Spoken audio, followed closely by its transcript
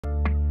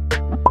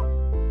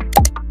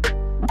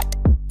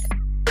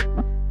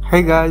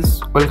Hey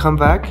guys, welcome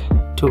back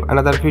to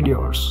another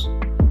videos.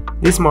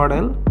 This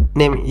model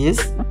name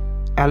is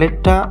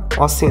Aletta.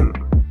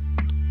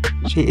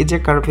 She is a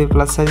curvy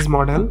plus size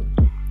model,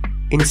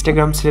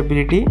 Instagram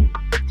celebrity,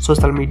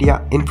 social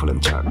media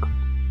influencer.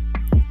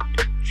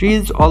 She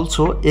is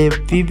also a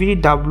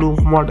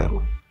BBW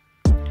model.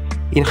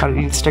 In her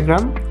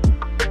Instagram,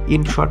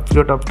 in short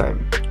period of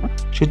time,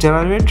 she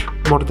generated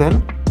more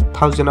than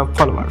 1,000 of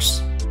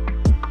followers.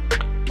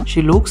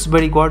 She looks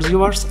very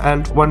gorgeous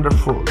and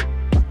wonderful.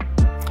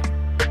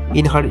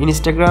 In her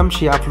Instagram,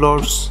 she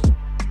uploads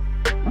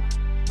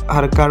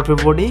her curvy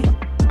body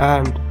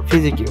and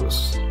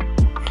physiques.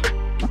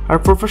 Her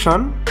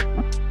profession: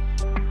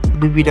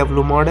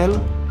 BBW model,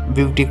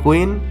 beauty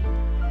queen,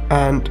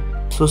 and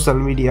social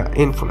media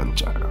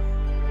influencer.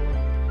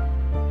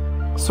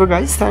 So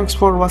guys, thanks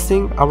for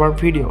watching our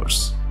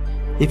videos.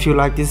 If you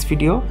like this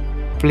video,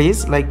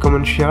 please like,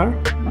 comment, share,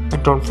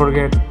 and don't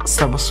forget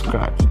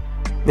subscribe.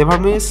 Never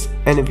miss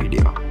any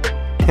video.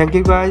 Thank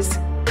you guys.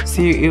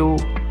 See you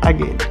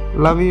again.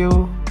 Love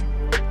you.